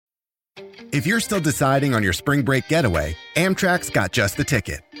If you're still deciding on your spring break getaway, Amtrak's got just the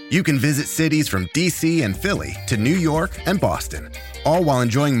ticket. You can visit cities from D.C. and Philly to New York and Boston, all while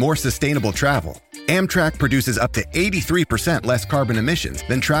enjoying more sustainable travel. Amtrak produces up to 83% less carbon emissions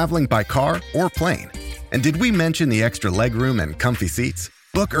than traveling by car or plane. And did we mention the extra legroom and comfy seats?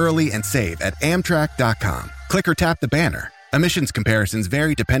 Book early and save at Amtrak.com. Click or tap the banner. Emissions comparisons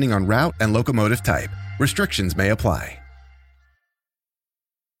vary depending on route and locomotive type. Restrictions may apply.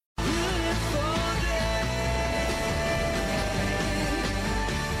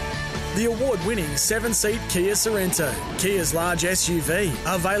 The award-winning 7-seat Kia Sorento, Kia's large SUV,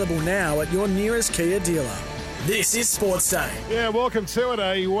 available now at your nearest Kia dealer. This is Sportsday. Yeah, welcome to it.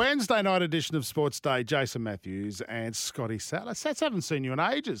 A Wednesday night edition of Sportsday. Jason Matthews and Scotty Sattler. Sats, haven't seen you in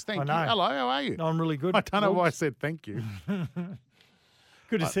ages. Thank you. Hello, how are you? No, I'm really good. I don't know why I said thank you.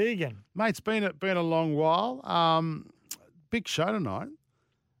 Good to see you again. Mate, it's been a long while. Big show tonight.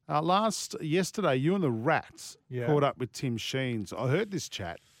 Yesterday, you and the Rats caught up with Tim Sheens. I heard this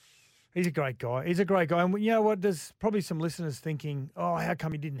chat. He's a great guy. And you know what? There's probably some listeners thinking, oh, how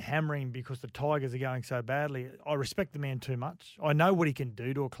come you didn't hammer him because the Tigers are going so badly? I respect the man too much. I know what he can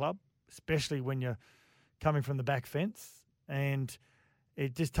do to a club, especially when you're coming from the back fence, and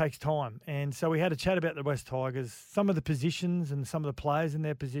it just takes time. And so we had a chat about the West Tigers, some of the positions and some of the players in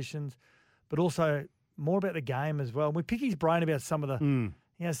their positions, but also more about the game as well. We pick his brain about some of the,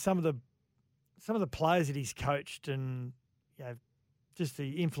 some of the players that he's coached and, just the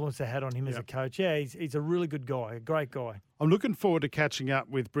influence they had on him as a coach. Yeah, he's a really good guy, a great guy. I'm looking forward to catching up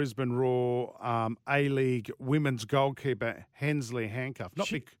with Brisbane Roar A-League women's goalkeeper Hensley Handcuff.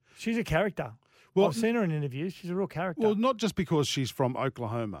 She's a character. Well, I've seen her in interviews. She's a real character. Well, not just because she's from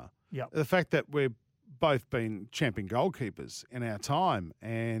Oklahoma. Yeah. The fact that we've both been champion goalkeepers in our time.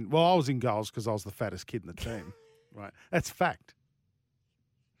 And, I was in goals because I was the fattest kid in the team. Right. That's fact.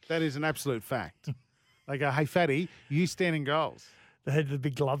 That is an absolute fact. They go, hey, fatty, you stand in goals. They had the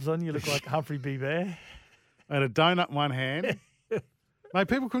big gloves on. You look like Humphrey B. Bear. I had a donut in one hand. Mate,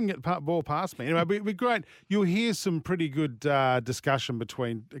 people couldn't get the ball past me. Anyway, it'd be great. You'll hear some pretty good discussion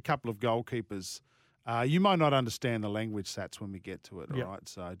between a couple of goalkeepers. You might not understand the language, Sats, when we get to it, all right?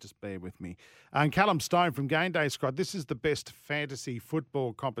 So just bear with me. And Callum Stone from Game Day Squad, this is the best fantasy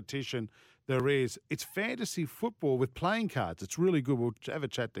football competition there is. It's fantasy football with playing cards. It's really good. We'll have a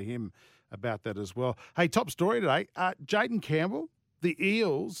chat to him about that as well. Hey, top story today, Jaden Campbell. The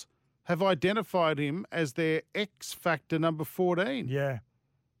Eels have identified him as their X Factor number 14. Yeah.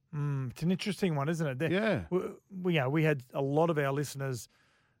 It's an interesting one, isn't it? Yeah. We had a lot of our listeners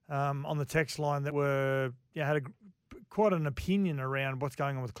on the text line that had quite an opinion around what's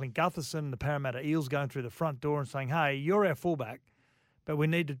going on with Clint Gutherson, the Parramatta Eels going through the front door and saying, hey, you're our fullback, but we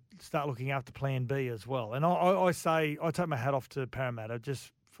need to start looking after Plan B as well. And I take my hat off to Parramatta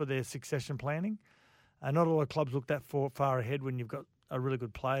just for their succession planning. Not a lot of clubs look that far ahead when you've got a really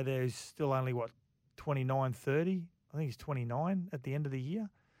good player there who's still only, 29, 30? I think he's 29 at the end of the year.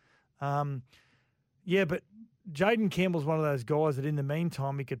 But Jaden Campbell's one of those guys that in the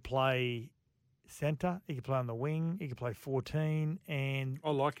meantime he could play centre, he could play on the wing, he could play 14. And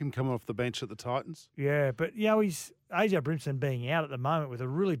I like him coming off the bench at the Titans. Yeah, but, he's AJ Brimson being out at the moment with a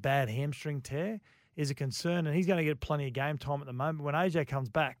really bad hamstring tear is a concern, and he's going to get plenty of game time at the moment. When AJ comes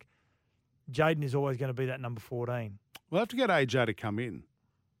back, Jaden is always going to be that number 14. We'll have to get AJ to come in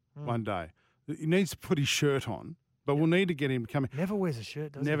one day. He needs to put his shirt on, but we'll need to get him to come in. Never wears a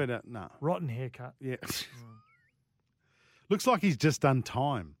shirt, does he? Never, no. Rotten haircut. Yeah. Looks like he's just done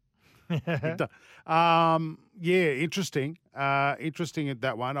time. Interesting. Interesting at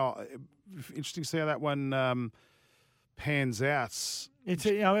that one. Interesting to see how that one pans out. It's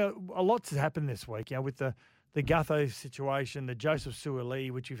a lot's happened this week. With the Gutho situation, the Joseph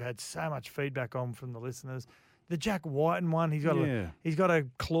Suaalii, which you've had so much feedback on from the listeners. The Jack Whiten one, he's got a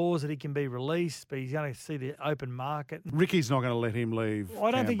clause that he can be released, but he's going to see the open market. Ricky's not going to let him leave.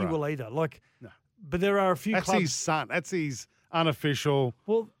 I don't think he will either. No. But there are a few clubs. That's his son. That's his unofficial.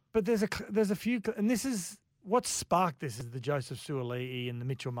 Well, but there's a few, and this is what sparked this is the Joseph Suaalii and the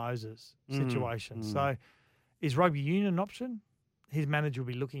Mitchell Moses situation. So, is rugby union an option? His manager will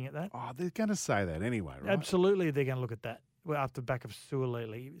be looking at that. Oh, they're going to say that anyway, right? Absolutely, they're going to look at that after the back of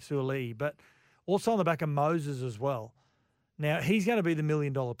Suaalii, but also on the back of Moses as well. Now, he's going to be the $1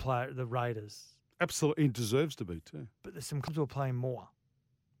 million player at the Raiders. Absolutely, he deserves to be too. But there's some clubs who are paying more.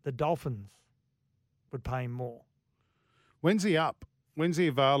 The Dolphins would pay him more. When's he up? When's he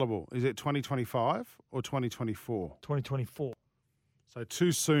available? Is it 2025 or 2024? 2024. So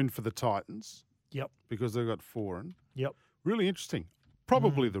too soon for the Titans. Yep. Because they've got foreign. Yep. Really interesting.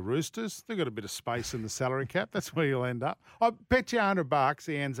 Probably the Roosters. They've got a bit of space in the salary cap. That's where you'll end up. I bet you $100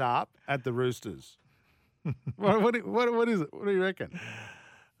 he ends up at the Roosters. What is it? What do you reckon?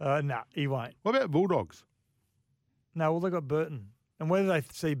 No, he won't. What about Bulldogs? No, well, they've got Burton. And whether they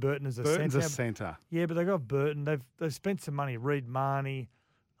see Burton as a centre. Burton's a centre. Yeah, but they've got Burton. They've spent some money. Reid Marnie,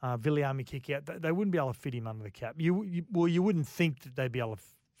 Viliami kick out. They wouldn't be able to fit him under the cap. You wouldn't think that they'd be able to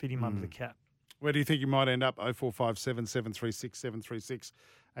fit him under the cap. Where do you think you might end up? 0457 736 736.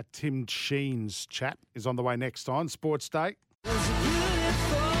 Tim Sheen's chat is on the way next on Sports Day.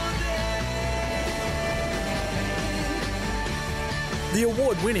 The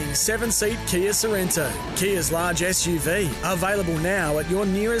award-winning 7-seat Kia Sorrento, Kia's large SUV, available now at your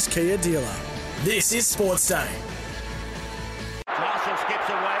nearest Kia dealer. This is Sports Day. Marshall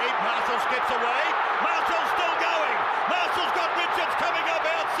skips away. Marshall's still going. Marshall's got Richards coming up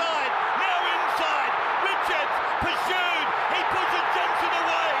outside. Now inside. Richards pursued. He pushes Johnson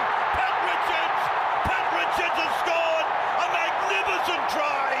away. Pat Richards has scored. A magnificent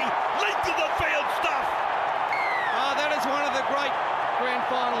try. Length of the field stuff. That is one of the great grand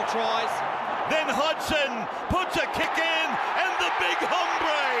final tries. Then Hodgson puts a kick in, and the big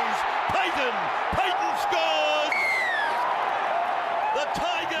hombres. Payton scores. The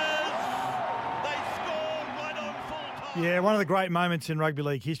Tigers, they score right on full time. Yeah, one of the great moments in rugby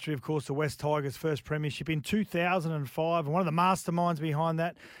league history, of course, the West Tigers' first premiership in 2005. And one of the masterminds behind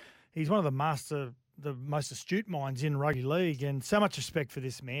that, he's one of the most astute minds in rugby league, and so much respect for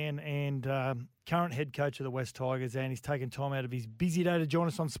this man and current head coach of the West Tigers, and he's taken time out of his busy day to join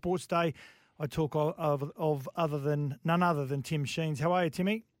us on Sports Day. I talk of none other than Tim Sheens. How are you,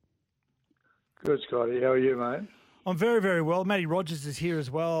 Timmy? Good, Scotty. How are you, mate? I'm very, very well. Matty Rogers is here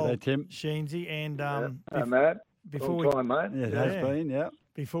as well. Hey, Tim. Sheensy. And Matt. Before Long time, mate. Yeah, it has been, yeah.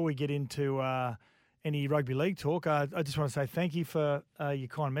 Before we get into any rugby league talk, I just want to say thank you for your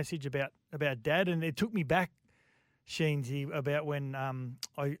kind message about Dad. And it took me back, Sheensy, about when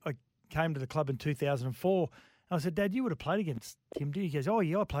I came to the club in 2004. And I said, Dad, you would have played against Tim, did you? He goes, oh,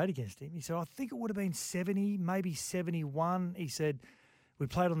 yeah, I played against him. He said, I think it would have been 70, maybe 71. He said, we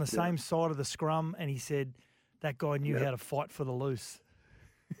played on the same side of the scrum, and he said that guy knew how to fight for the loose.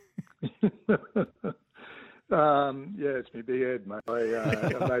 It's me big head, mate. I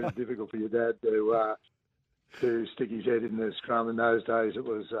made it difficult for your dad to stick his head in the scrum. In those days, it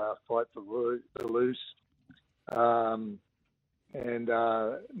was fight for the loose. And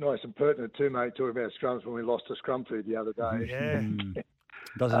nice and pertinent too, mate, talking about scrums when we lost a scrum feed the other day. Yeah.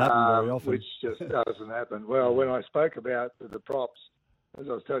 Doesn't happen very often. Which just doesn't happen. Well, when I spoke about the props, as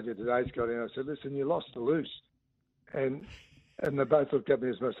I was telling you today, Scotty, I said, listen, you lost the loose. And they both looked at me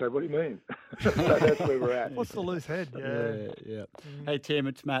as much say, what do you mean? So that's where we're at. What's the loose head? Yeah. Hey, Tim,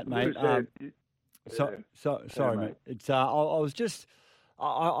 it's Matt, mate. Sorry, mate. It's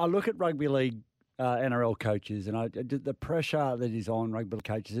I look at rugby league NRL coaches, and the pressure that is on rugby league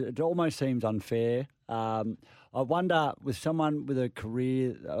coaches, it almost seems unfair. I wonder, with someone with a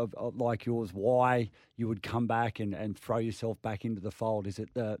career of like yours, why you would come back and throw yourself back into the fold. Is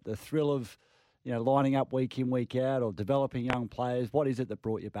it the thrill of, lining up week in, week out, or developing young players? What is it that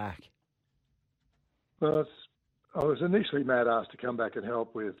brought you back? Well, I was initially, Matt, asked to come back and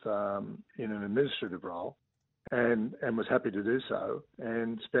help with in an administrative role, and was happy to do so,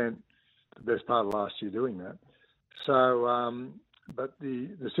 and spent the best part of last year doing that. So, but the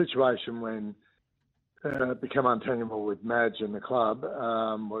situation when become untenable with Madge and the club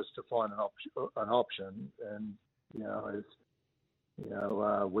was to find an option, and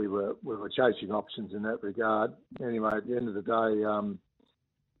we were chasing options in that regard. Anyway, at the end of the day,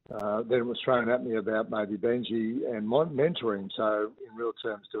 then it was thrown at me about maybe Benji and mentoring. So in real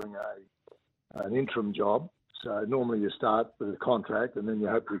terms, doing an interim job. So normally you start with a contract and then you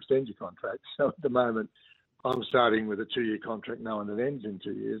hope to extend your contract. So at the moment, I'm starting with a 2-year contract knowing it ends in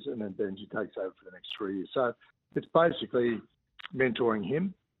 2 years, and then Benji takes over for the next 3 years. So it's basically mentoring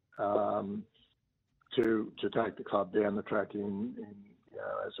him to take the club down the track in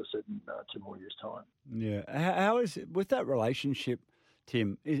as I said, in 2 more years' time. Yeah. How is it with that relationship,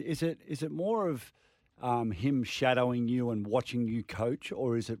 Tim? Is it more of him shadowing you and watching you coach,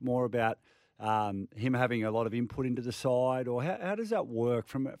 or is it more about him having a lot of input into the side, or how does that work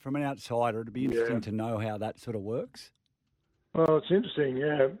from an outsider? It'd be interesting to know how that sort of works. Well, it's interesting,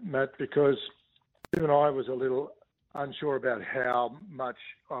 Matt, because even I was a little unsure about how much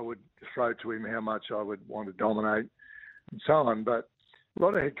I would throw to him, how much I would want to dominate, and so on. But a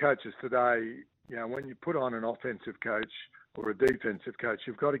lot of head coaches today, when you put on an offensive coach or a defensive coach,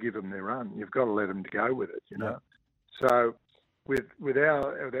 you've got to give them their run. You've got to let them go with it, So with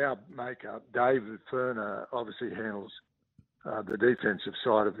our makeup, David Ferner obviously handles the defensive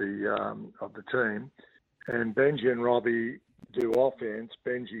side of the team, and Benji and Robbie do offense.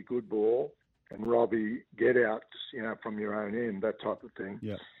 Benji good ball, and Robbie get outs, from your own end, that type of thing.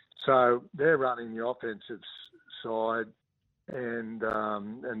 Yeah. So they're running the offensive side, and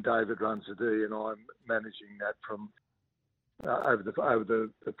David runs the D, and I'm managing that from over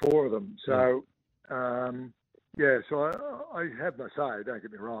the four of them. So so I have my say. Don't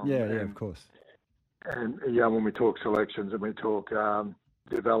get me wrong. Yeah, of course. And when we talk selections and we talk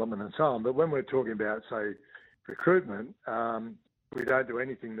development and so on, but when we're talking about, say, recruitment, we don't do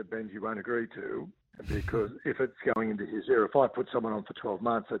anything that Benji won't agree to, because if it's going into his era, if I put someone on for 12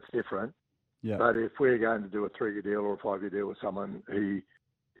 months, that's different. Yeah. But if we're going to do a 3-year deal or a 5-year deal with someone, he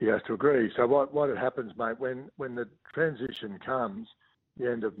has to agree. So what happens, mate, when the transition comes,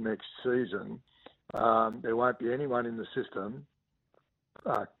 the end of next season, there won't be anyone in the system,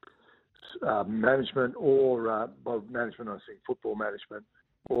 management or management, I think football management,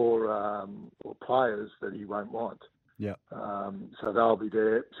 or players that he won't want. Yeah. So they'll be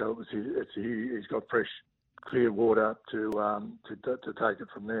there. So he's got fresh, clear water to take it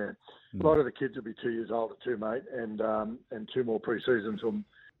from there. A lot of the kids will be 2 years older too, mate, and 2 more pre-seasons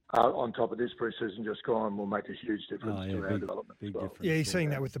on top of this pre-season just gone will make a huge difference to our development as well. Yeah, you're seeing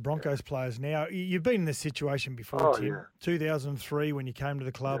that with the Broncos players now. You've been in this situation before, Tim. Yeah. 2003 when you came to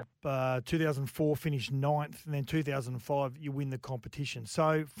the club, 2004 finished 9th, and then 2005 you win the competition.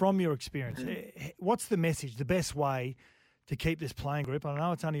 So from your experience, what's the message, the best way to keep this playing group? I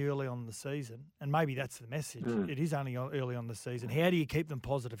know it's only early on in the season, and maybe that's the message. It is only early on the season. How do you keep them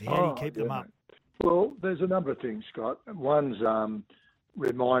positive? How do you keep them up? Well, there's a number of things, Scott. One's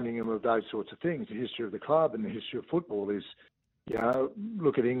reminding them of those sorts of things. The history of the club and the history of football is,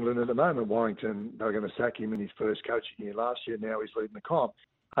 look at England at the moment. Warrington, they were going to sack him in his first coaching year last year. Now he's leading the comp.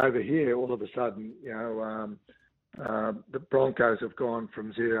 Over here, all of a sudden, the Broncos have gone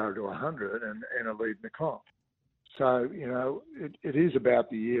from 0 to 100 and are leading the comp. So, it is about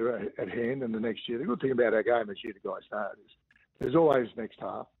the year at hand and the next year. The good thing about our game, as you guys know, is there's always next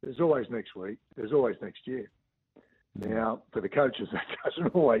half, there's always next week, there's always next year. Now, for the coaches, that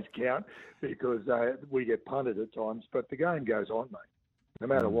doesn't always count because we get punted at times, but the game goes on, mate. No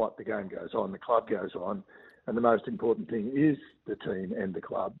matter what, the game goes on, the club goes on, and the most important thing is the team and the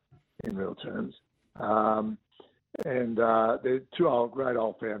club in real terms. They're 2 great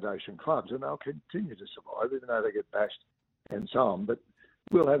old foundation clubs, and they'll continue to survive, even though they get bashed and so on. But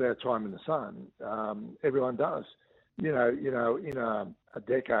we'll have our time in the sun. Everyone does. In a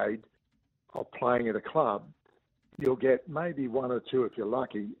decade of playing at a club, you'll get maybe 1 or 2, if you're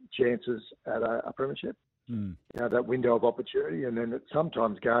lucky, chances at a premiership. That window of opportunity, and then it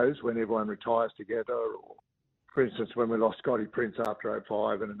sometimes goes when everyone retires together, or, for instance, when we lost Scotty Prince after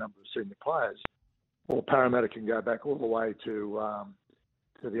 2005 and a number of senior players. Or Parramatta can go back all the way to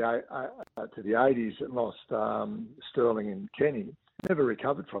the 80s and lost Sterling and Kenny. Never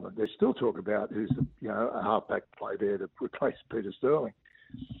recovered from it. They still talk about who's a halfback play there to replace Peter Sterling.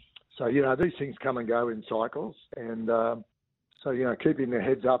 So these things come and go in cycles, and keeping their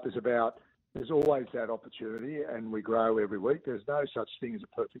heads up is about. There's always that opportunity, and we grow every week. There's no such thing as a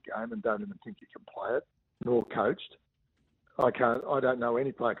perfect game, and don't even think you can play it, nor coached. I don't know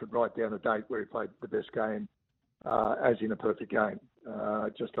any player could write down a date where he played the best game, as in a perfect game.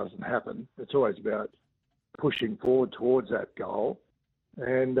 It just doesn't happen. It's always about pushing forward towards that goal.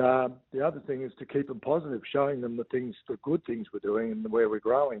 And the other thing is to keep them positive, showing them the good things we're doing and where we're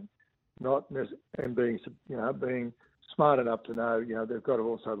growing, and being smart enough to know, they've got to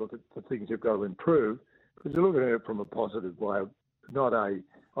also look at the things they've got to improve, because they're looking at it from a positive way, not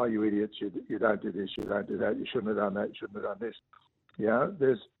oh, you idiots, you don't do this, you don't do that, you shouldn't have done that, you shouldn't have done this.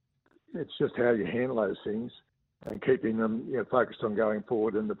 It's just how you handle those things and keeping them focused on going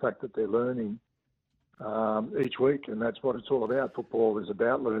forward, and the fact that they're learning each week, and that's what it's all about. Football is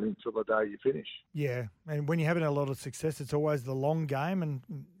about learning till the day you finish. Yeah, and when you're having a lot of success, it's always the long game, and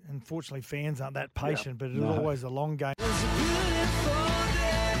unfortunately fans aren't that patient, but it's always a long game.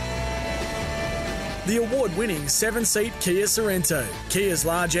 The award-winning 7-seat Kia Sorrento, Kia's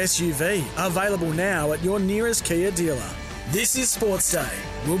large SUV, available now at your nearest Kia dealer. This is Sportsday.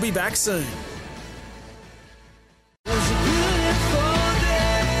 We'll be back soon.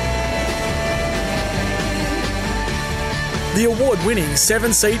 The award-winning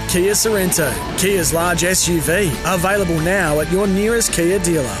 7-seat Kia Sorrento, Kia's large SUV, available now at your nearest Kia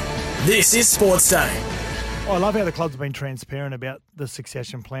dealer. This is Sportsday. I love how the club's been transparent about the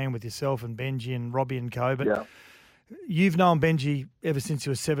succession plan with yourself and Benji and Robbie and co. But you've known Benji ever since he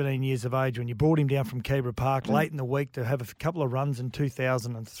was 17 years of age when you brought him down from Kebra Park late in the week to have a couple of runs in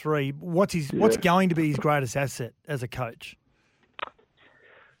 2003. What's going to be his greatest asset as a coach?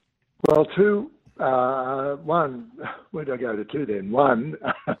 Well, two, one, where did I go to two then? One,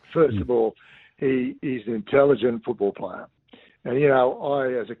 first of all, he's an intelligent football player. And,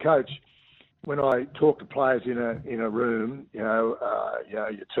 I, as a coach, when I talk to players in a room, your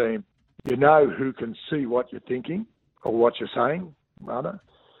team, who can see what you're thinking or what you're saying, rather.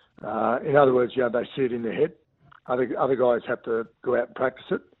 In other words, they see it in their head. Other guys have to go out and practice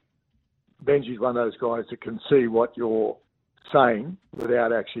it. Benji's one of those guys that can see what you're saying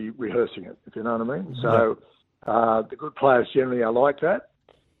without actually rehearsing it, if you know what I mean. So the good players generally are like that.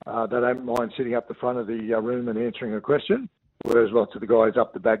 They don't mind sitting up the front of the room and answering a question, whereas lots of the guys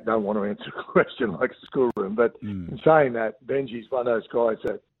up the back don't want to answer a question like a schoolroom. But in saying that, Benji's one of those guys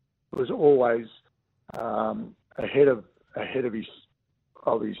that was always ahead of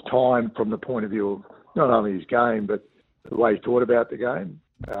his time from the point of view of not only his game but the way he thought about the game.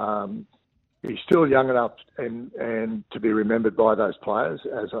 He's still young enough and to be remembered by those players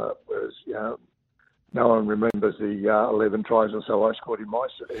whereas no one remembers the 11 tries or so I scored in my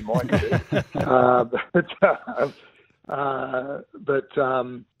career.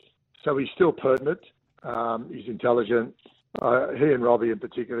 So he's still pertinent. He's intelligent. He and Robbie in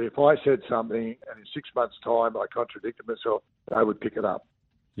particular, if I said something and in 6 months' time I contradicted myself, they would pick it up.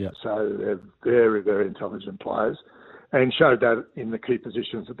 Yeah. So they're very, very intelligent players and showed that in the key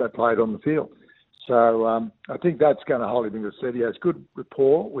positions that they played on the field. So I think that's going to hold him in good stead. He has good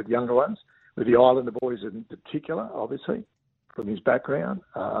rapport with younger ones, with the Islander boys in particular, obviously, from his background.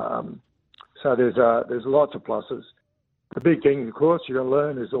 So there's lots of pluses. The big thing, of course, you're going to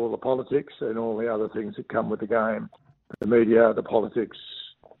learn is all the politics and all the other things that come with the game. The media, the politics,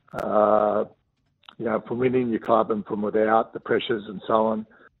 from within your club and from without, the pressures and so on.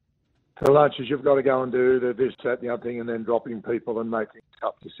 The lunches you've got to go and do, the this, that, and the other thing, and then dropping people and making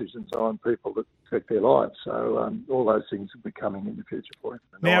tough decisions on people that affect their lives. So all those things will be coming in the future for him.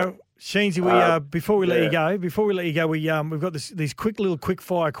 Now, Sheensy, before we let you go, we've got these quick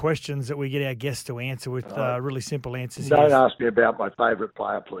fire questions that we get our guests to answer with really simple answers. Don't ask me about my favourite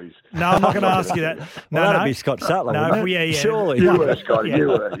player, please. No, I'm not going to ask you that. That'd be Scott Sattler. No, surely. You were, Scott. You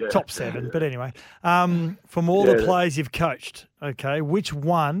were. Yeah. Top 7, but anyway, from all the players you've coached, okay, which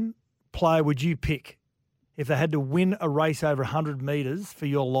one player would you pick if they had to win a race over 100 metres for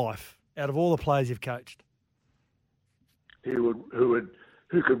your life out of all the players you've coached? Who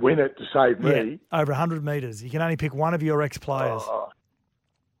could win it to save me? Over 100 metres. You can only pick one of your ex-players.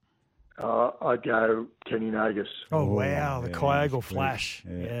 I'd go Kenny Nagus. Oh, wow. The Kyogle Flash.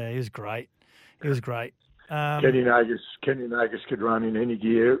 Yeah, he was great. Kenny Nagus could run in any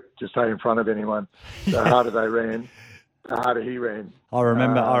gear to stay in front of anyone. The harder they ran, the harder he ran. I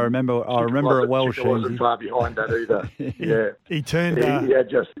remember it well. He wasn't far behind that either. Yeah, he turned. He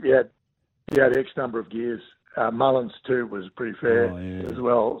had X number of gears. Mullins too was pretty fair as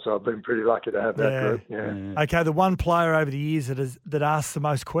well. So I've been pretty lucky to have that group. Yeah. Okay, the one player over the years that asks the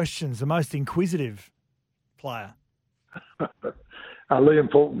most questions, the most inquisitive player.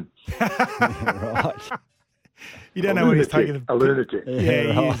 Liam Fulton. Right. You don't know what he's taking. A lunatic.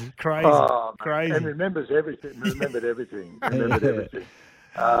 Yeah, he is crazy. Crazy. And remembered everything.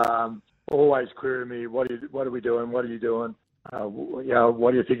 Always querying me, what are we doing? What are you doing?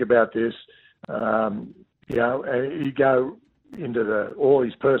 What do you think about this? And you go into all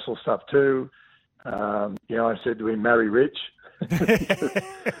his personal stuff too. I said to him, marry rich.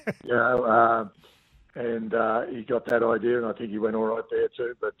 And he got that idea, and I think he went all right there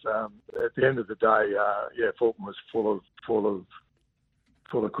too. But at the end of the day, Fulton was full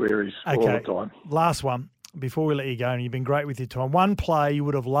of queries all the time. Last one before we let you go, and you've been great with your time. One player you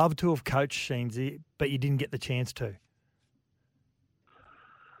would have loved to have coached, Sheensy, but you didn't get the chance to.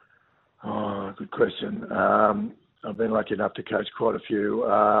 Oh, good question. I've been lucky enough to coach quite a few.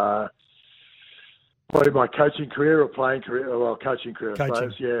 What in my coaching career or playing career? Well, coaching career, I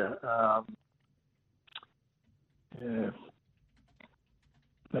suppose. Yeah. Yeah,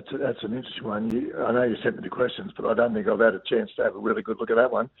 that's an interesting one. I know you sent me the questions, but I don't think I've had a chance to have a really good look at that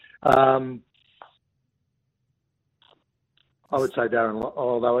one. I would say Darren,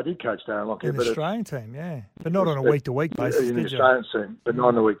 although I did coach Darren Lockyer. In the Australian team, yeah. But not on a week-to-week basis, in the Australian team, but not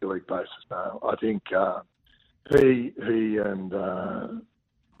on a week-to-week basis, no. I think he and,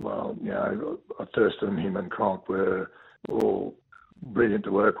 Thurston, him and Cronk were all brilliant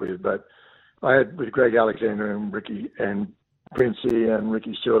to work with, but I had with Greg Alexander and Ricky and Princey and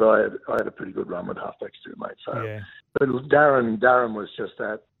Ricky Stewart. I had a pretty good run with halfbacks too, mate. So, but Darren was just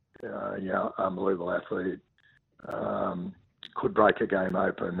that, unbelievable athlete. Could break a game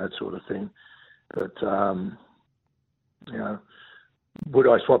open, that sort of thing. But would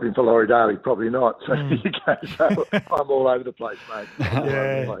I swap him for Laurie Daly? Probably not. So there you go. So I'm all over the place,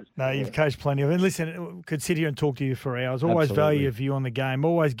 mate. You've coached plenty of it. Listen, could sit here and talk to you for hours. Always value your view on the game.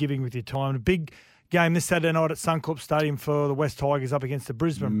 Always giving with your time. A big game this Saturday night at Suncorp Stadium for the West Tigers up against the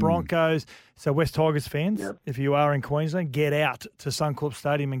Brisbane Broncos. So West Tigers fans, if you are in Queensland, get out to Suncorp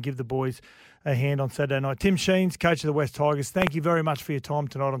Stadium and give the boys a hand on Saturday night. Tim Sheens, coach of the West Tigers, thank you very much for your time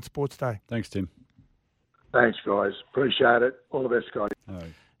tonight on Sports Day. Thanks, Tim. Thanks, guys. Appreciate it. All the best, guys.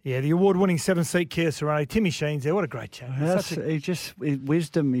 Yeah, the award-winning 7-seat Kia Sorento, Timmy Sheens there. What a great chat.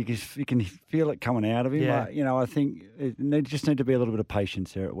 Wisdom. You can feel it coming out of him. Yeah. I think it just need to be a little bit of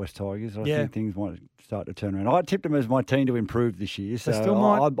patience here at West Tigers. I think things might start to turn around. I tipped them as my team to improve this year, so they still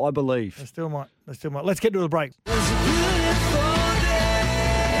might. I believe. They still might. Let's get to a break.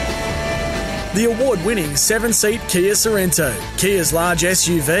 The award-winning 7-seat Kia Sorento, Kia's large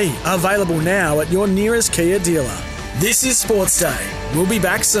SUV, available now at your nearest Kia dealer. This is Sports Day. We'll be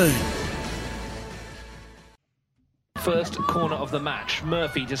back soon. First corner of the match.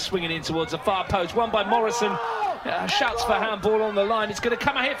 Murphy just swinging in towards the far post. Won by Morrison. Shouts for handball on the line. It's going to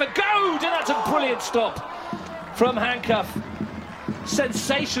come out here for Goad, and that's a brilliant stop from Handcuff.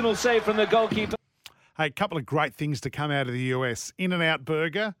 Sensational save from the goalkeeper. Hey, a couple of great things to come out of the US. In-N-Out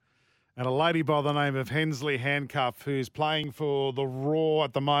Burger and a lady by the name of Hensley Handcuff, who's playing for the Raw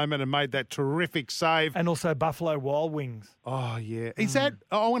at the moment and made that terrific save. And also Buffalo Wild Wings. Oh, yeah. Is that...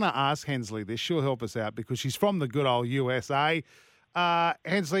 I want to ask Hensley this. She'll help us out because she's from the good old USA.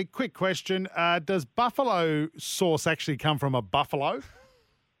 Hensley, quick question. Does buffalo sauce actually come from a buffalo?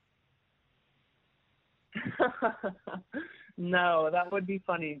 No, that would be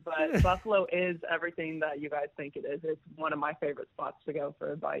funny. But Buffalo is everything that you guys think it is. It's one of my favorite spots to go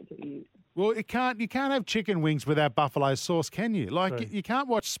for a bite to eat. Well, you can't have chicken wings without buffalo sauce, can you? Like, you can't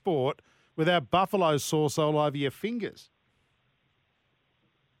watch sport without buffalo sauce all over your fingers.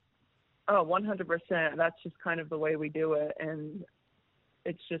 Oh, 100%. That's just kind of the way we do it. And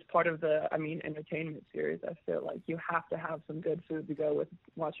it's just part of the, entertainment series. I feel like you have to have some good food to go with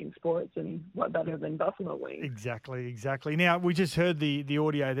watching sports, and what better than buffalo wings? Exactly. Now, we just heard the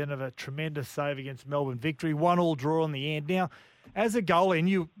audio then of a tremendous save against Melbourne victory, 1-1 draw in the end. Now, as a goalie, and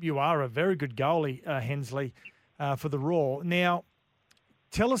you are a very good goalie, Hensley, for the Raw. Now,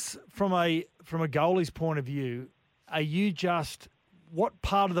 tell us from a goalie's point of view, what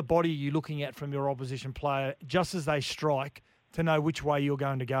part of the body are you looking at from your opposition player just as they strike to know which way you're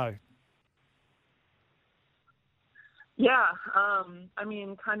going to go? Yeah.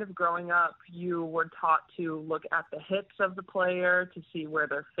 Kind of growing up, you were taught to look at the hips of the player to see where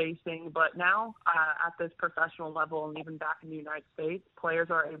they're facing. But now at this professional level, and even back in the United States, players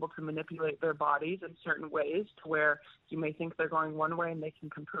are able to manipulate their bodies in certain ways to where you may think they're going one way and they can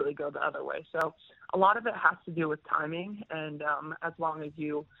completely go the other way. So a lot of it has to do with timing. And as long as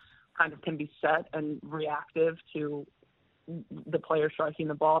you kind of can be set and reactive to the player striking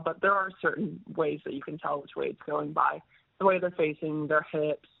the ball, but there are certain ways that you can tell which way it's going by the way they're facing, their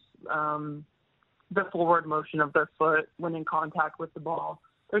hips, the forward motion of their foot when in contact with the ball.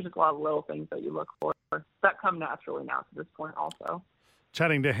 There's just a lot of little things that you look for that come naturally now to this point also.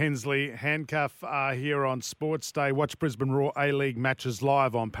 Chatting to Hensley Handcuff here on Sports Day. Watch Brisbane Raw A-League matches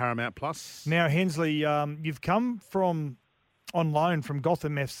live on Paramount+. Now, Hensley, you've come on loan from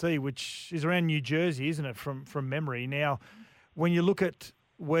Gotham FC, which is around New Jersey, isn't it, from memory? Now, when you look at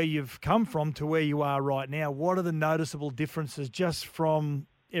where you've come from to where you are right now, what are the noticeable differences just from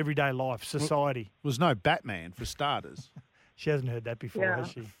everyday life, society? Was no Batman, for starters. She hasn't heard that before,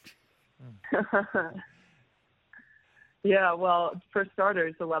 has she? Yeah, well, for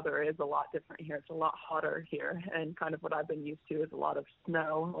starters, the weather is a lot different here. It's a lot hotter here, and kind of what I've been used to is a lot of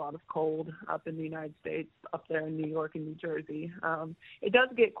snow, a lot of cold up in the United States, up there in New York and New Jersey. It does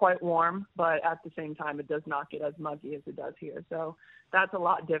get quite warm, but at the same time, it does not get as muggy as it does here. So that's a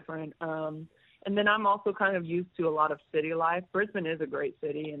lot different. And then I'm also kind of used to a lot of city life. Brisbane is a great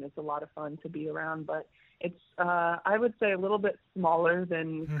city, and it's a lot of fun to be around, but it's, I would say, a little bit smaller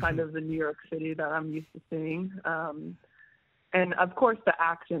than kind of the New York City that I'm used to seeing. And, of course, the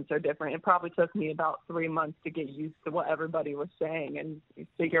accents are different. It probably took me about 3 months to get used to what everybody was saying and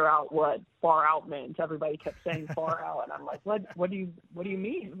figure out what far out meant. Everybody kept saying far out, and I'm like, what do you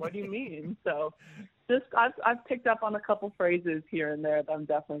mean? What do you mean? So just I've picked up on a couple phrases here and there that I'm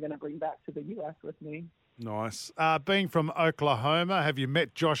definitely going to bring back to the U.S. with me. Nice. Being from Oklahoma, have you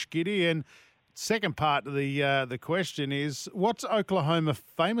met Josh Giddey? And second part of the question is, what's Oklahoma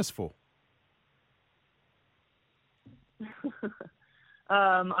famous for?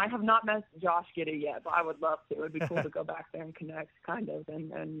 I have not met Josh Giddey yet, but I would love to. It would be cool to go back there and connect, kind of,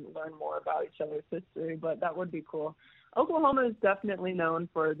 and learn more about each other's history. But that would be cool. Oklahoma is definitely known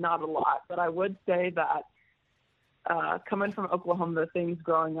for not a lot, but I would say that coming from Oklahoma, the things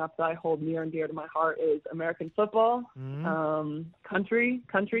growing up that I hold near and dear to my heart is American football, country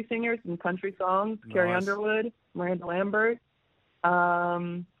singers and country songs, nice. Carrie Underwood, Miranda Lambert.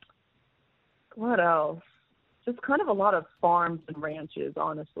 What else? Just kind of a lot of farms and ranches,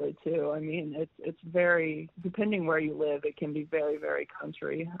 honestly, too. I mean, it's very, depending where you live, it can be very, very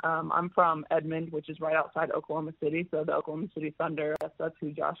country. I'm from Edmond, which is right outside Oklahoma City, so the Oklahoma City Thunder, that's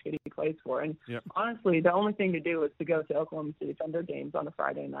who Josh Giddey plays for. And honestly, the only thing to do is to go to Oklahoma City Thunder games on a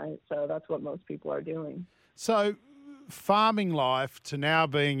Friday night, so that's what most people are doing. So farming life to now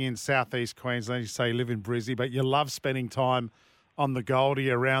being in southeast Queensland, you say you live in Brizzy, but you love spending time on the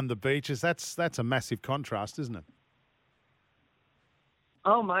Goldie around the beaches. That's a massive contrast, isn't it?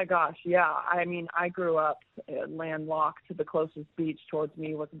 Oh my gosh, yeah. I mean, I grew up landlocked. The closest beach towards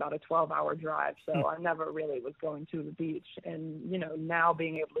me was about a 12-hour drive, so I never really was going to the beach. And, you know, now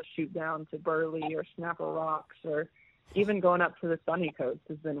being able to shoot down to Burley or Snapper Rocks or even going up to the sunny coast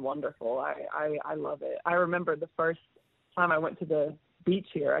has been wonderful. I love it. I remember the first time I went to the beach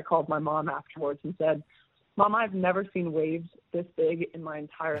here, I called my mom afterwards and said, Mom, I've never seen waves this big in my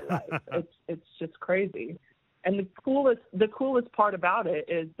entire life. It's just crazy. And the coolest part about it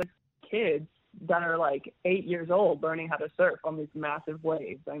is the kids that are like 8 years old learning how to surf on these massive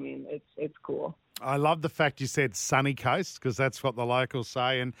waves. I mean, it's cool. I love the fact you said sunny coast because that's what the locals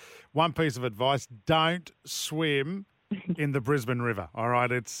say. And one piece of advice, don't swim in the Brisbane River. All right,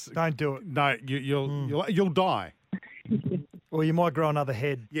 don't do it. No, you'll die. Or you might grow another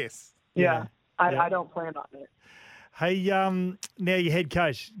head. Yes. Yeah. I don't plan on it. Hey, now your head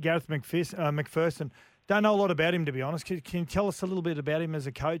coach, Gareth McPherson. Don't know a lot about him, to be honest. Can you tell us a little bit about him as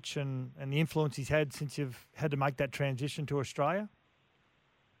a coach and the influence he's had since you've had to make that transition to Australia?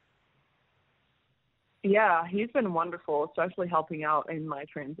 Yeah, he's been wonderful, especially helping out in my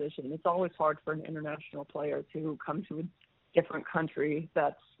transition. It's always hard for an international player to come to a different country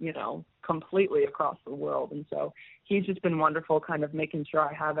that's, you know, completely across the world. And so he's just been wonderful, kind of making sure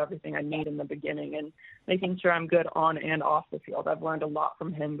I have everything I need in the beginning and making sure I'm good on and off the field. I've learned a lot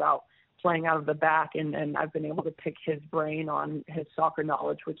from him about playing out of the back, and I've been able to pick his brain on his soccer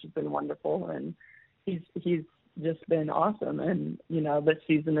knowledge, which has been wonderful. And he's just been awesome. And, you know, this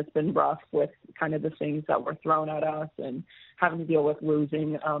season it's been rough with kind of the things that were thrown at us and having to deal with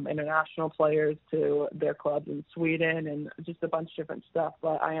losing international players to their clubs in Sweden and just a bunch of different stuff.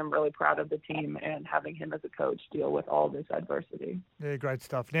 But I am really proud of the team and having him as a coach deal with all this adversity. Yeah, great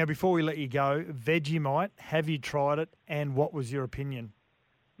stuff. Now, before we let you go, Vegemite, have you tried it and what was your opinion?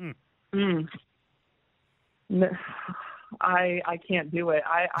 I can't do it.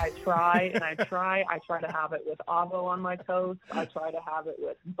 I try and I try. I try to have it with avo on my toast. I try to have it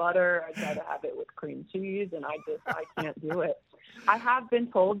with butter. I try to have it with cream cheese, and I can't do it. I have been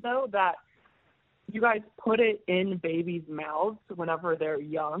told, though, that you guys put it in babies' mouths whenever they're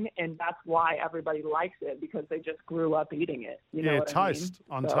young, and that's why everybody likes it, because they just grew up eating it. You know what toast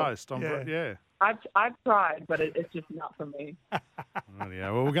I mean? Toast. I've tried, but it's just not for me. Oh,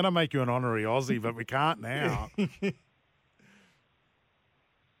 yeah. Well, we're going to make you an honorary Aussie, but we can't now.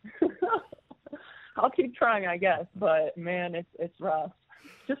 I'll keep trying, I guess, but man, it's rough.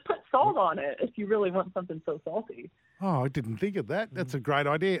 Just put salt on it if you really want something so salty. Oh, I didn't think of that. That's a great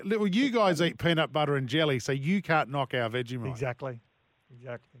idea. Well, you guys eat peanut butter and jelly, so you can't knock our Vegemite. Exactly.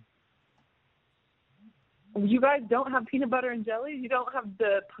 You guys don't have peanut butter and jelly? You don't have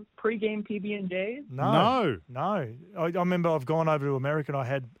the pre-game PB&Js? No. I remember I've gone over to America and I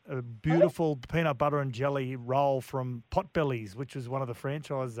had a beautiful peanut butter and jelly roll from Potbelly's, which was one of the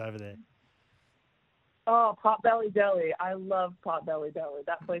franchises over there. Oh, Potbelly Deli. I love Potbelly Deli.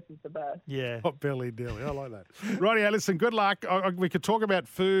 That place is the best. Yeah. Potbelly Deli. I like that. Righty, listen, good luck. We could talk about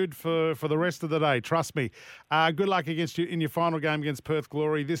food for the rest of the day. Trust me. Good luck against you in your final game against Perth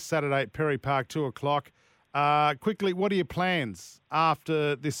Glory this Saturday at Perry Park, 2:00. Quickly, what are your plans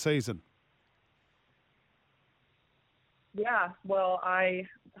after this season? Yeah, well, I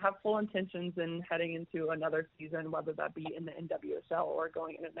have full intentions in heading into another season, whether that be in the NWSL or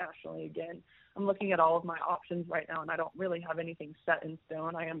going internationally again. I'm looking at all of my options right now, and I don't really have anything set in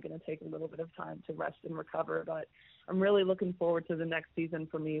stone. I am going to take a little bit of time to rest and recover, but I'm really looking forward to the next season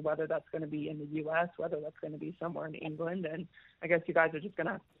for me, whether that's going to be in the U.S., whether that's going to be somewhere in England, and I guess you guys are just going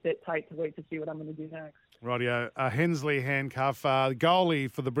to have to sit tight to wait to see what I'm going to do next. Rightio. Hensley Handcuff,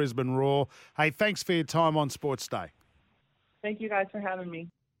 goalie for the Brisbane Roar. Hey, thanks for your time on Sports Day. Thank you guys for having me.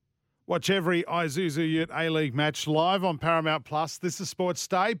 Watch every Isuzu Ute A-League match live on Paramount Plus. This is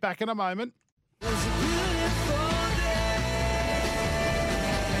Sportsday. Back in a moment.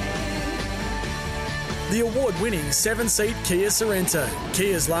 The award-winning 7-seat Kia Sorento,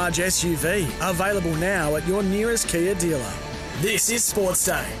 Kia's large SUV, available now at your nearest Kia dealer. This is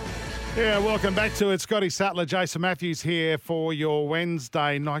Sportsday. Yeah, welcome back to it. Scotty Sattler, Jason Matthews here for your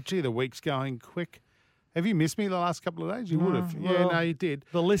Wednesday night. Gee, the week's going quick. Have you missed me the last couple of days? You would have. Yeah, no, you did.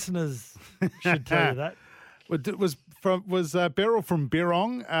 The listeners should tell you that. Was Beryl from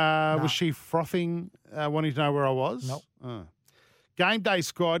Birrong? No. Was she frothing, wanting to know where I was? Nope. Oh. Game day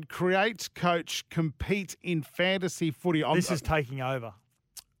squad, create, coach, compete in fantasy footy. This is taking over.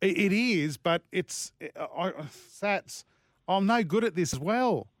 It is, but it's Sats. I'm no good at this as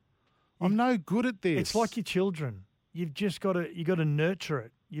well. I'm no good at this. It's like your children. You've just got to nurture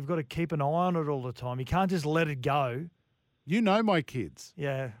it. You've got to keep an eye on it all the time. You can't just let it go. You know my kids.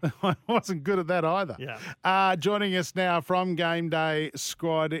 Yeah. I wasn't good at that either. Yeah. Joining us now from Game Day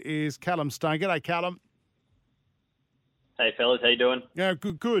Squad is Callum Stone. G'day, Callum. Hey, fellas. How you doing? Yeah,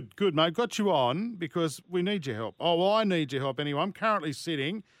 good, mate. Got you on because we need your help. Oh, well, I need your help anyway. I'm currently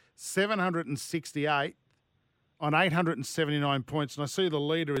sitting 768 on 879 points, and I see the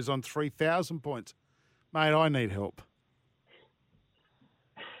leader is on 3,000 points. Mate, I need help.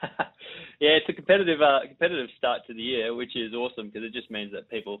 Yeah, it's a competitive start to the year, which is awesome because it just means that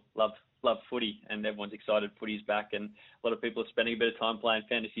people love footy and everyone's excited footy's back, and a lot of people are spending a bit of time playing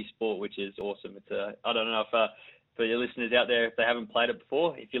fantasy sport, which is awesome. It's I don't know if for your listeners out there, if they haven't played it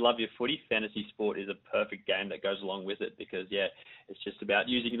before, if you love your footy, fantasy sport is a perfect game that goes along with it because, yeah, it's just about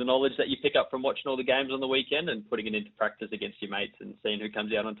using the knowledge that you pick up from watching all the games on the weekend and putting it into practice against your mates and seeing who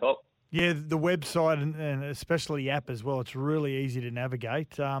comes out on top. Yeah, the website and especially the app as well, it's really easy to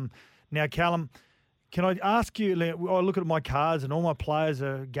navigate. Now, Callum, can I ask you, I look at my cards and all my players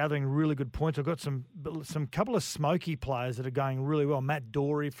are gathering really good points. I've got some couple of smoky players that are going really well. Matt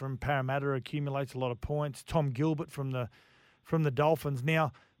Dory from Parramatta accumulates a lot of points. Tom Gilbert from the Dolphins.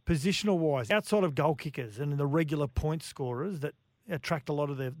 Now, positional-wise, outside of goal kickers and the regular point scorers that attract a lot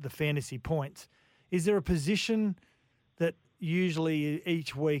of the fantasy points, is there a position that usually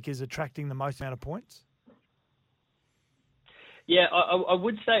each week is attracting the most amount of points? Yeah, I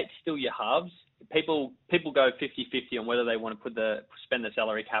would say it's still your halves. People go 50-50 on whether they want to spend the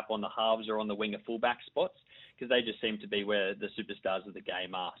salary cap on the halves or on the winger fullback spots because they just seem to be where the superstars of the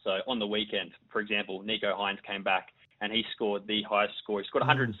game are. So on the weekend, for example, Nico Hines came back and he scored the highest score. He scored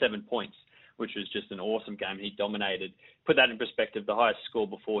 107 points, which was just an awesome game. He dominated. Put that in perspective, the highest score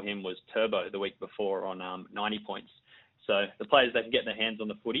before him was Turbo the week before on 90 points. So the players that can get their hands on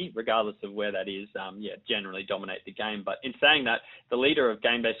the footy, regardless of where that is, generally dominate the game. But in saying that, the leader of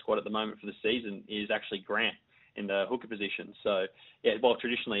Game Day Squad at the moment for the season is actually Grant in the hooker position. So, yeah, well,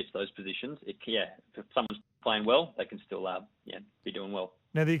 traditionally it's those positions. If someone's playing well, they can still be doing well.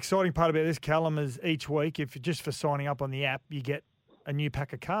 Now, the exciting part about this, Callum, is each week, if just for signing up on the app, you get a new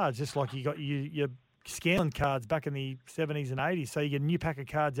pack of cards, just like you got your Scanlon cards back in the 70s and 80s. So you get a new pack of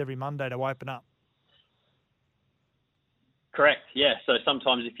cards every Monday to open up. Correct. Yeah. So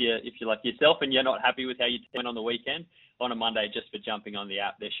sometimes if you're like yourself and you're not happy with how you went on the weekend, on a Monday, just for jumping on the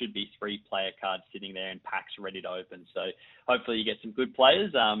app, there should be 3 player cards sitting there in packs ready to open. So hopefully you get some good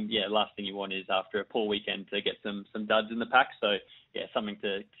players. Last thing you want is after a poor weekend to get some duds in the pack. So yeah, something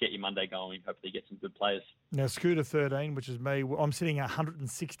to get your Monday going. Hopefully get some good players. Now Scooter 13, which is me, I'm sitting at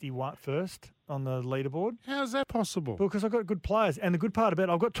 161 first on the leaderboard. How is that possible? Because I've got good players, and the good part about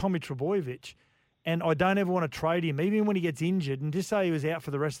it, I've got Tommy Trebojevic. And I don't ever want to trade him, even when he gets injured. And just say he was out for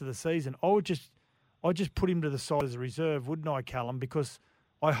the rest of the season, I'd just put him to the side as a reserve, wouldn't I, Callum? Because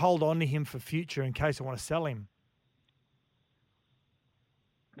I hold on to him for future in case I want to sell him.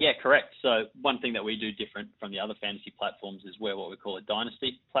 Yeah, correct. So one thing that we do different from the other fantasy platforms is we're what we call a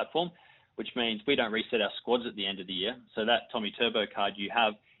dynasty platform, which means we don't reset our squads at the end of the year. So that Tommy Turbo card you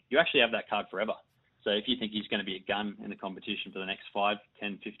actually have that card forever. So if you think he's going to be a gun in the competition for the next 5,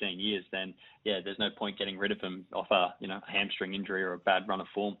 10, 15 years, then, yeah, there's no point getting rid of him off a hamstring injury or a bad run of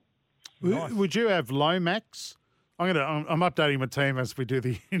form. Nice. Would you have Lomax? I'm updating my team as we do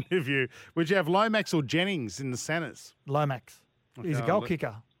the interview. Would you have Lomax or Jennings in the centres? Lomax. Okay, he's a goal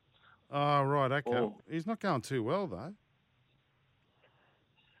kicker. Oh, right, okay. Oh. He's not going too well, though.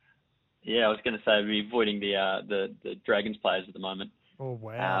 Yeah, I was going to say we'd be avoiding the Dragons players at the moment. Oh,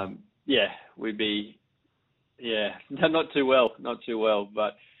 wow. We'd be, not too well,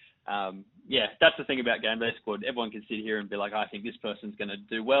 but that's the thing about Game Day Squad. Everyone can sit here and be like, I think this person's going to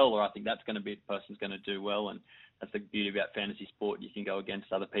do well, or I think that's going to be the person's going to do well, and that's the beauty about fantasy sport. You can go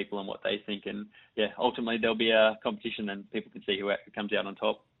against other people and what they think, and ultimately there'll be a competition and people can see who comes out on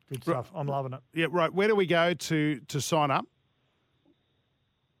top. Good stuff. I'm loving it. Yeah, right. Where do we go to sign up?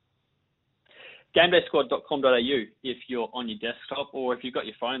 GameDaySquad.com.au if you're on your desktop, or if you've got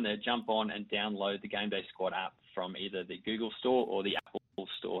your phone there, jump on and download the Game Day Squad app from either the Google Store or the Apple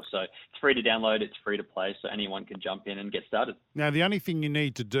Store. So it's free to download, it's free to play, so anyone can jump in and get started. Now, the only thing you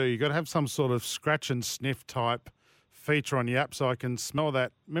need to do, you've got to have some sort of scratch and sniff type feature on your app so I can smell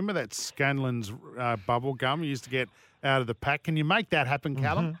that. Remember that Scanlon's bubble gum you used to get out of the pack? Can you make that happen,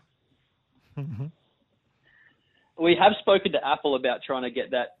 Callum? Mm-hmm. We have spoken to Apple about trying to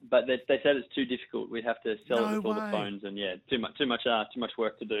get that, but they said it's too difficult. We'd have to sell it with all the phones, and too much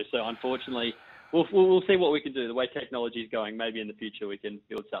work to do. So unfortunately, we'll see what we can do. The way technology is going, maybe in the future we can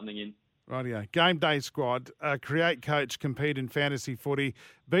build something in. Rightio. Game Day Squad. Create, coach, compete in fantasy footy.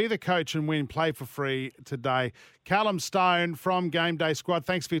 Be the coach and win. Play for free today. Callum Stone from Game Day Squad.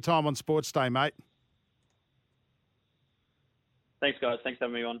 Thanks for your time on Sports Day, mate. Thanks, guys. Thanks for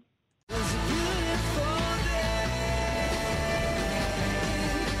having me on.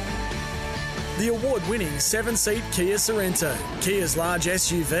 The award-winning 7-seat Kia Sorento, Kia's large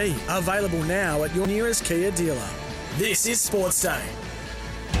SUV, available now at your nearest Kia dealer. This is Sports Day.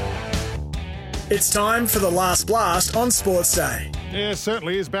 It's time for the last blast on Sports Day. Yeah,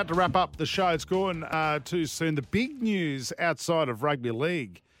 certainly is. About to wrap up the show. It's gone too soon. The big news outside of rugby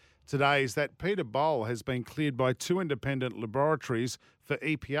league today is that Peter Bowl has been cleared by 2 independent laboratories for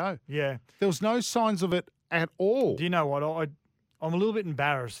EPO. Yeah. There was no signs of it at all. Do you know what? I'm a little bit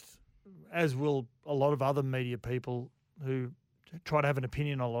embarrassed, as will a lot of other media people who try to have an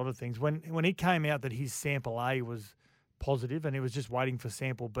opinion on a lot of things. When he came out that his sample A was positive and he was just waiting for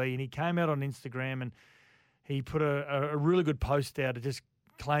sample B, and he came out on Instagram and he put a really good post out just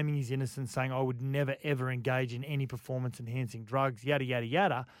claiming his innocence, saying, I would never, ever engage in any performance-enhancing drugs, yada, yada,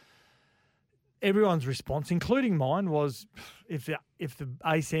 yada. Everyone's response, including mine, was if the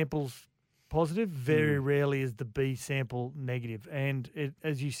A sample's positive, very rarely is the B sample negative. And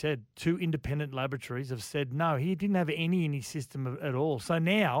as you said, 2 independent laboratories have said, no, he didn't have any in his system at all. So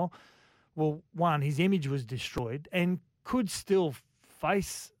now, well, one, his image was destroyed and could still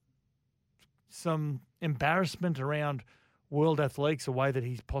face some embarrassment around world athletics, a way that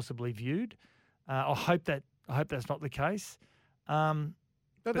he's possibly viewed. I hope that's not the case.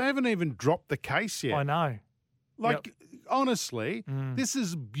 But they haven't even dropped the case yet. I know. Honestly, this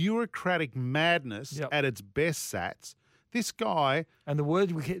is bureaucratic madness at its best, Sats. This guy... And the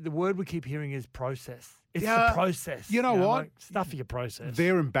word we keep hearing is process. It's the process. You know what? Like, stuff your process.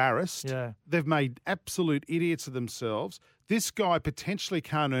 They're embarrassed. Yeah. They've made absolute idiots of themselves. This guy potentially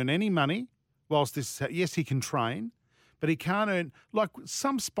can't earn any money whilst this... Yes, he can train, but he can't earn... Like,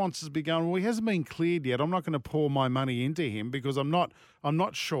 some sponsors be going, well, he hasn't been cleared yet. I'm not going to pour my money into him because I'm not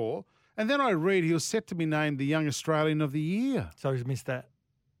sure. And then I read he was set to be named the Young Australian of the Year. So he's missed that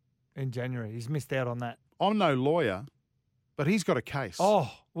in January. He's missed out on that. I'm no lawyer, but he's got a case.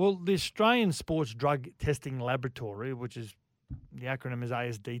 Oh, well, the Australian Sports Drug Testing Laboratory, which is the acronym is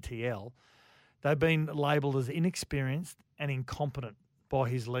ASDTL, they've been labelled as inexperienced and incompetent by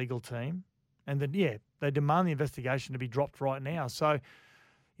his legal team. And then, they demand the investigation to be dropped right now. So,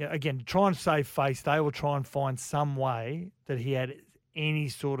 again, to try and save face, they will try and find some way that he had any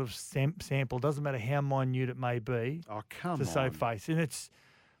sort of sample, doesn't matter how minute it may be, to save face. And it's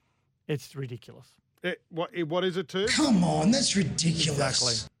ridiculous. What is it too? Come on, that's ridiculous.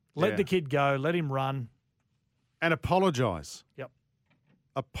 Exactly. Let the kid go. Let him run. And apologise. Yep.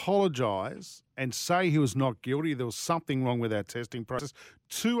 Apologise and say he was not guilty. There was something wrong with our testing process.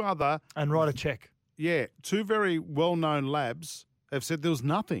 And write a check. Yeah. 2 very well-known labs have said there was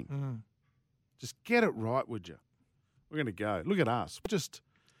nothing. Just get it right, would you? We're going to go. Look at us. Just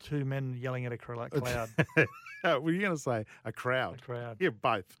 2 men yelling at a cloud. Were you going to say a crowd? A crowd. Yeah,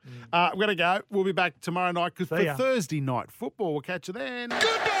 both. We're going to go. We'll be back tomorrow night for Thursday night football. We'll catch you then.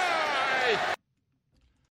 Goodbye!